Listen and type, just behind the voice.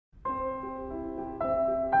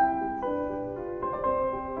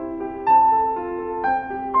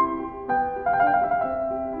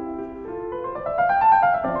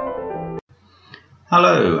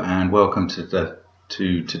Hello and welcome to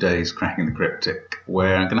today's Cracking the Cryptic,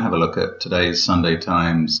 where I'm going to have a look at today's Sunday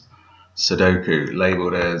Times Sudoku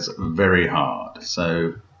labelled as Very Hard.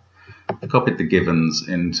 So I've copied the givens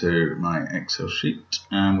into my Excel sheet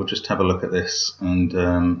and we'll just have a look at this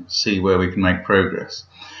and see where we can make progress.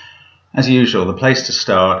 As usual, the place to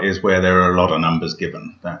start is where there are a lot of numbers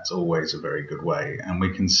given. That's always a very good way. And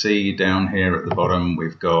we can see down here at the bottom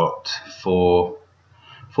we've got four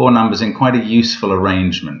numbers in quite a useful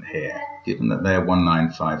arrangement here, given that they're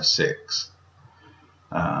 1956.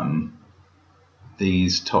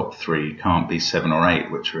 These top three can't be 7 or 8,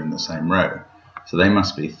 which are in the same row. So they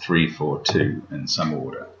must be 3, 4, 2 in some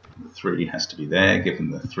order. The 3 has to be there,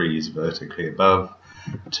 given the 3 is vertically above.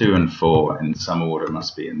 2 and 4 in some order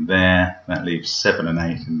must be in there. That leaves 7 and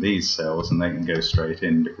 8 in these cells, and they can go straight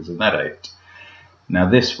in because of that 8. Now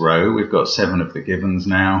this row, we've got 7 of the givens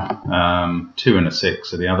now, 2 and a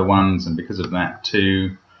 6 are the other ones, and because of that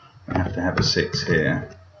 2, we have to have a 6 here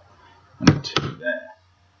and a 2 there.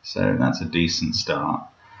 So that's a decent start.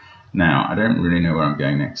 Now, I don't really know where I'm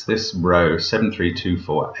going next. This row, 7, 3, 2,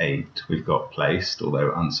 4, 8, we've got placed,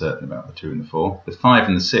 although uncertain about the 2 and the 4. The 5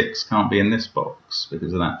 and the 6 can't be in this box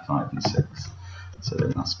because of that 5 and 6. So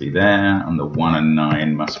they must be there, and the 1 and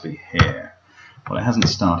 9 must be here. Well, it hasn't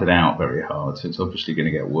started out very hard, so it's obviously going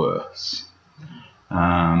to get worse.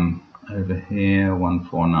 Over here, 1,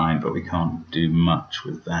 4, 9, but we can't do much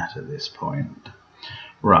with that at this point.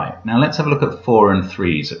 Right, now let's have a look at 4 and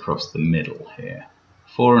 3s across the middle here.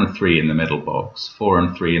 4 and 3 in the middle box, 4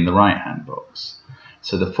 and 3 in the right-hand box.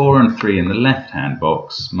 So the 4 and 3 in the left-hand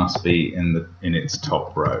box must be in its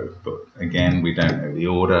top row, but again, we don't know the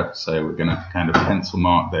order, so we're going to kind of pencil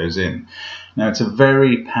mark those in. Now, it's a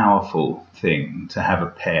very powerful thing to have a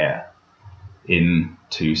pair in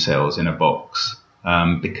 2 cells in a box,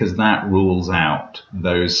 because that rules out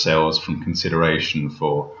those cells from consideration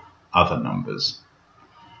for other numbers,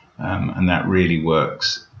 and that really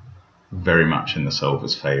works very much in the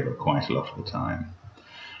solver's favour quite a lot of the time.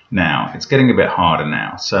 Now, it's getting a bit harder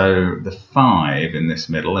now. So the 5 in this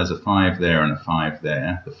middle, there's a 5 there and a 5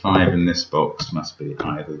 there. The 5 in this box must be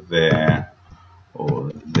either there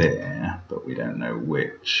or there, but we don't know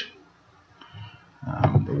which.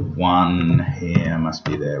 The 1 here must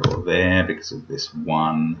be there or there because of this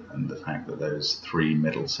 1 and the fact that those 3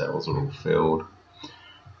 middle cells are all filled.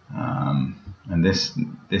 And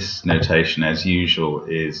this notation, as usual,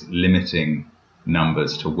 is limiting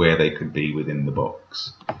numbers to where they could be within the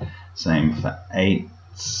box. Same for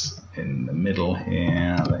 8s in the middle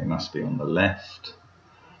here, they must be on the left.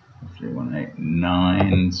 3, 1, 8,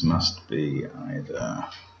 9s must be either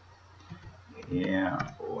here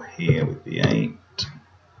or here with the 8.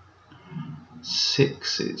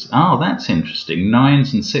 6s, oh, that's interesting,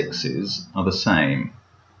 9s and 6s are the same.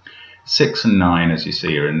 6 and 9, as you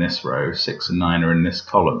see, are in this row. 6 and 9 are in this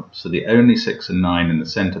column. So the only 6 and 9 in the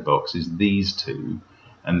centre box is these two,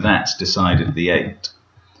 and that's decided the 8.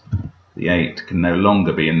 The 8 can no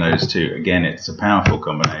longer be in those two. Again, it's a powerful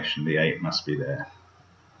combination. The 8 must be there.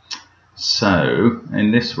 So in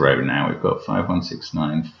this row now, we've got 5, 1, 6,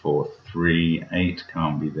 9, 4, 3. 8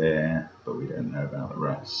 can't be there, but we don't know about the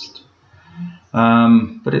rest.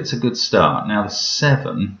 But it's a good start. Now the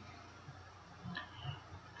 7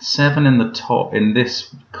 in the top, in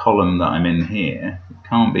this column that I'm in here, it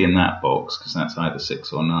can't be in that box because that's either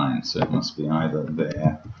 6 or 9, so it must be either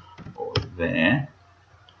there or there.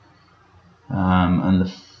 And the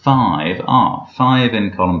 5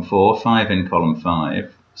 in column 4, 5 in column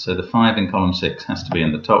 5, so the 5 in column 6 has to be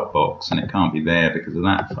in the top box, and it can't be there because of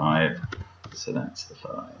that 5, so that's the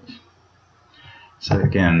 5. So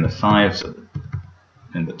again, the 5s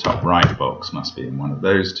in the top right box must be in one of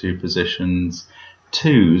those two positions.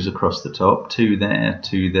 2s across the top, 2 there,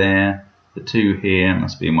 2 there. The 2 here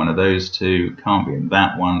must be in one of those two. Can't be in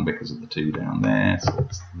that one because of the 2 down there, so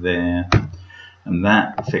it's there. And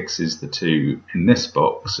that fixes the 2 in this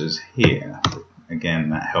box as here.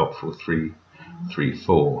 Again, that helpful 3, 3,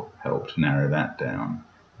 4 helped narrow that down.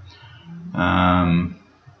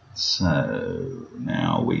 So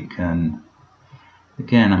now we can,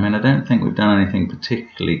 again, I mean, I don't think we've done anything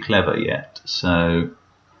particularly clever yet, so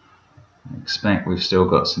I expect we've still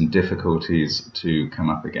got some difficulties to come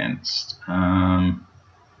up against. 9,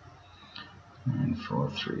 4,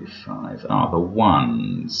 3, 5. Ah, the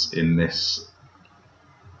 1s in this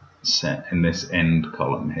set, in this end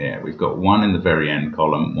column here. We've got 1 in the very end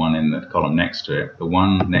column, 1 in the column next to it. The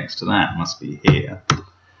 1 next to that must be here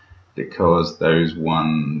because those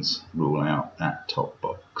 1s rule out that top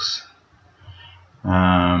box.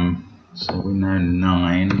 So we know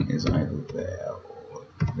 9 is either there or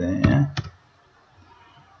there.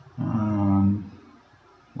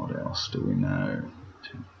 What else do we know?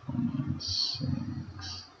 2, 4, 9,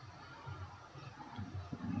 6.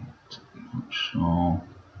 Not sure.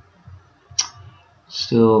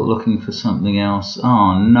 Still looking for something else.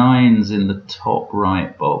 Ah, 9's in the top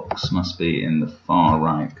right box. Must be in the far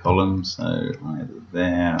right column. So either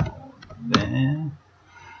there or there.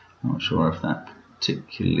 Not sure if that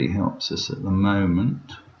particularly helps us at the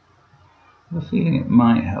moment. I have a feeling it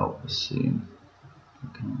might help us soon. I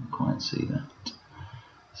can't quite see that.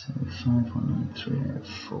 So 5, 1, 9, 3, 8,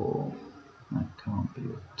 4. That can't be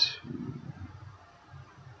a 2.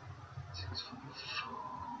 6, 5,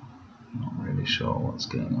 4. Not really sure what's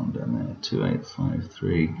going on down there. 2, 8, 5,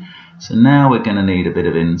 3. So now we're going to need a bit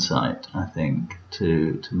of insight, I think,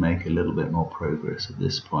 to make a little bit more progress at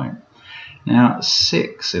this point. Now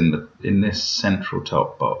 6 in this central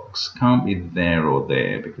top box can't be there or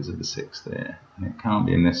there because of the 6 there, and it can't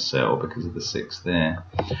be in this cell because of the 6 there.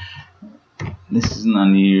 This is an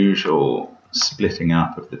unusual splitting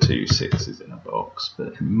up of the two 6's in a box, but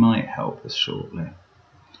it might help us shortly.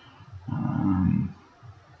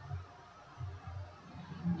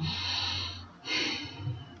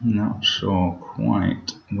 Not sure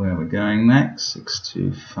quite where we're going next. 6,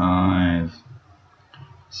 2, 5,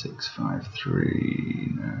 6, 5, 3,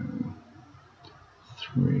 no.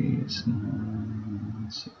 3 is no.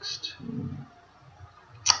 6, 2.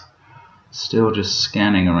 Still just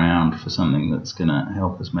scanning around for something that's going to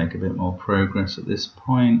help us make a bit more progress at this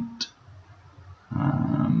point.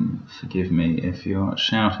 Forgive me if you're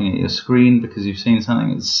shouting at your screen because you've seen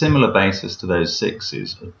something that's similar basis to those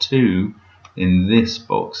 6's. A 2 in this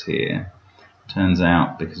box here. Turns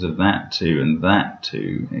out because of that 2 and that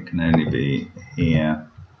 2, it can only be here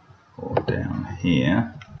or down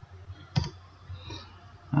here.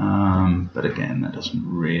 But again, that doesn't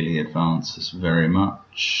really advance us very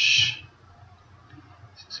much.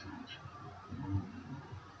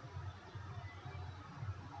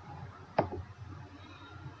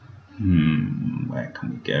 Where can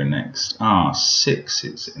we go next? 6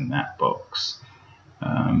 is in that box.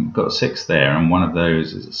 Got 6 there, and one of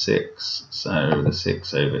those is a 6. So the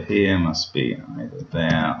 6 over here must be either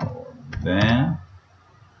there or there.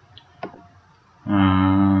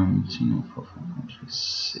 2, 4, 5,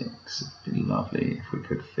 6. It'd be lovely if we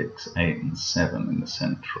could fix 8 and 7 in the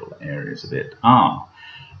central areas a bit.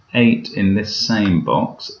 8 in this same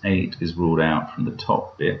box. 8 is ruled out from the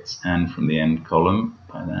top bits and from the end column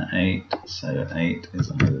by that 8. So 8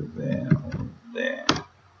 is either there or there.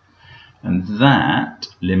 And that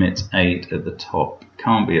limits 8 at the top.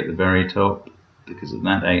 Can't be at the very top because of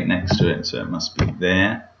that 8 next to it, so it must be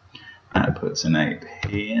there. That puts an 8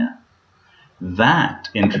 here. That,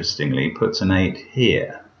 interestingly, puts an 8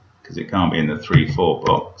 here because it can't be in the 3, 4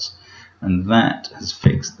 box. And that has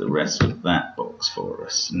fixed the rest of that box for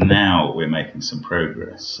us. Now we're making some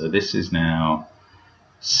progress. So this is now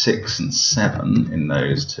 6 and 7 in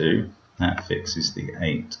those two. That fixes the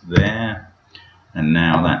 8 there. And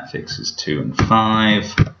now that fixes 2 and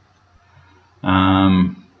 5.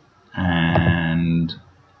 And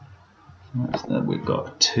that's that. We've got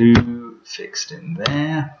a 2 fixed in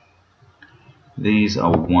there. These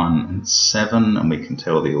are 1 and 7, and we can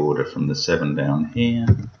tell the order from the 7 down here.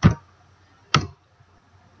 8,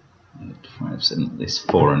 5, 7. This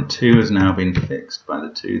 4 and 2 has now been fixed by the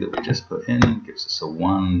 2 that we just put in. Gives us a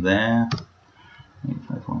 1 there. 8,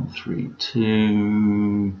 5, 1, 3,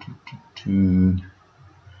 2, 2.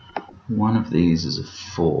 One of these is a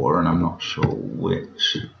 4, and I'm not sure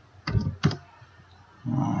which.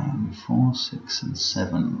 4, 6, and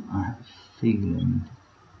 7. I have a feeling.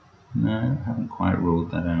 No, I haven't quite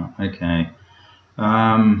ruled that out. Okay.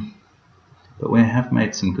 But we have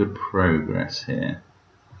made some good progress here.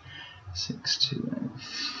 6, 2, 8,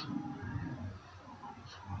 5,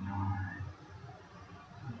 4, 9,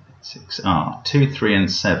 6. 2, 3, and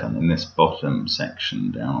 7 in this bottom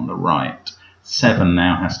section down on the right. 7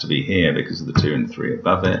 now has to be here because of the 2 and 3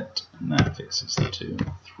 above it, and that fixes the 2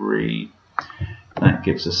 and 3. That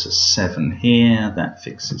gives us a 7 here. That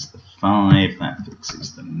fixes the 5. That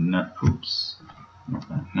fixes the 9. Oops, not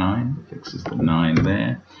that 9. That fixes the 9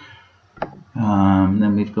 there.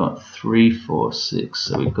 Then we've got 3, 4, 6.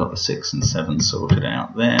 So we've got the 6 and 7 sorted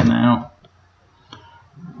out there now.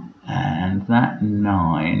 And that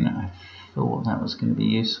 9, I thought that was going to be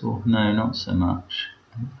useful. No, not so much.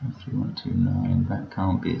 3, 1, 2, 9. That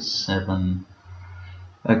can't be a 7.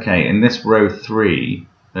 Okay, in this row 3,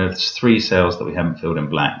 there's 3 cells that we haven't filled in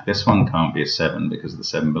black. This one can't be a 7 because of the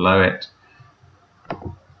 7 below it.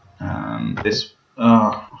 What's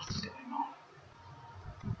going on?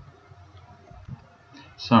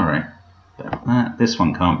 Sorry about that. This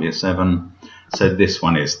one can't be a 7, so this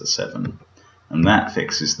one is the 7. and that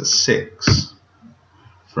fixes the 6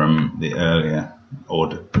 from the earlier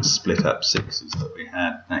order split up 6s that we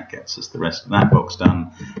had. That gets us the rest of that box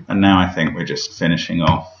done, and now I think we're just finishing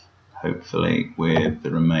off, hopefully, with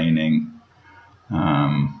the remaining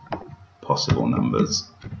possible numbers.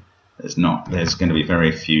 There's going to be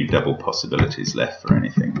very few double possibilities left for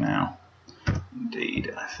anything now.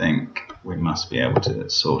 Indeed, I think we must be able to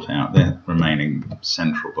sort out the remaining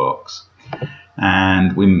central box.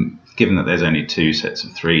 And given that there's only 2 sets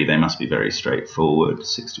of 3, they must be very straightforward.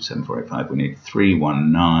 6, 2, 7, 4, 8, 5. We need 3,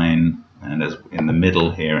 1, 9. And as in the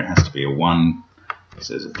middle here, it has to be a 1, because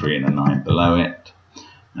there's a 3 and a 9 below it.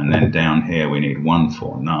 And then down here, we need 1,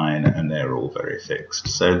 4, 9, and they're all very fixed.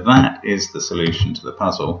 So that is the solution to the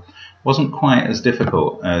puzzle. Wasn't quite as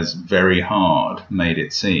difficult as Very Hard made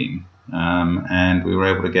it seem. And we were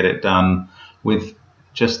able to get it done with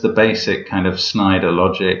just the basic kind of Snyder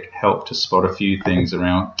logic, help to spot a few things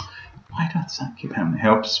around. Why does that keep happening?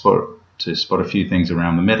 Help to spot a few things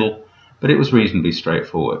around the middle, but it was reasonably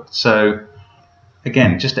straightforward. So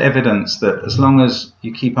again, just evidence that as long as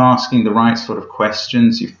you keep asking the right sort of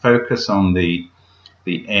questions, you focus on the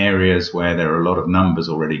areas where there are a lot of numbers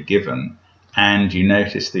already given, and you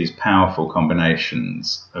notice these powerful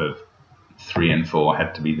combinations of 3 and 4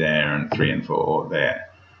 had to be there and 3 and 4 there.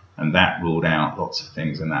 And that ruled out lots of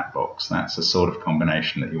things in that box. That's the sort of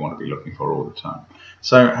combination that you want to be looking for all the time.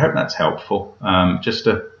 So I hope that's helpful. Just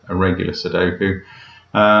a regular Sudoku.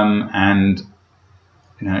 And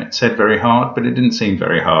you know, it said very hard, but it didn't seem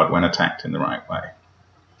very hard when attacked in the right way.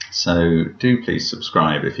 So do please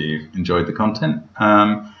subscribe if you've enjoyed the content.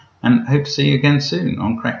 And hope to see you again soon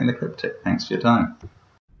on Cracking the Cryptic. Thanks for your time.